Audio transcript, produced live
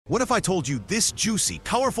What if I told you this juicy,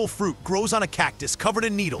 colorful fruit grows on a cactus covered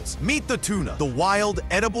in needles? Meet the tuna, the wild,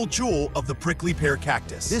 edible jewel of the prickly pear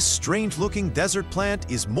cactus. This strange-looking desert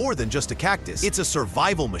plant is more than just a cactus. It's a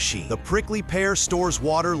survival machine. The prickly pear stores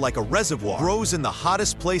water like a reservoir, grows in the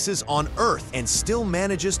hottest places on Earth, and still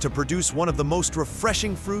manages to produce one of the most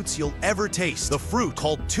refreshing fruits you'll ever taste. The fruit,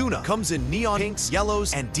 called tuna, comes in neon pinks,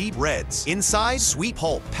 yellows, and deep reds. Inside, sweet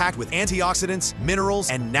pulp packed with antioxidants,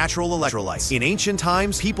 minerals, and natural electrolytes. In ancient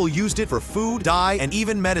times, people used it for food, dye, and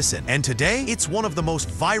even medicine. And today, it's one of the most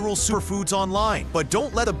viral superfoods online. But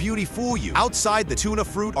don't let the beauty fool you. Outside the tuna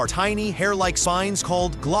fruit are tiny, hair-like spines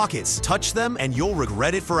called glockets. Touch them, and you'll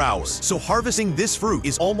regret it for hours. So harvesting this fruit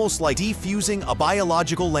is almost like defusing a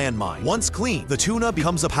biological landmine. Once clean, the tuna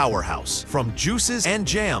becomes a powerhouse. From juices and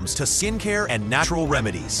jams to skincare and natural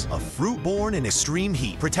remedies. A fruit born in extreme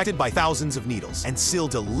heat, protected by thousands of needles, and still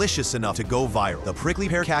delicious enough to go viral. The prickly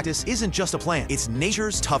pear cactus isn't just a plant, it's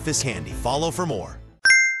nature's toughest candy. Follow for more.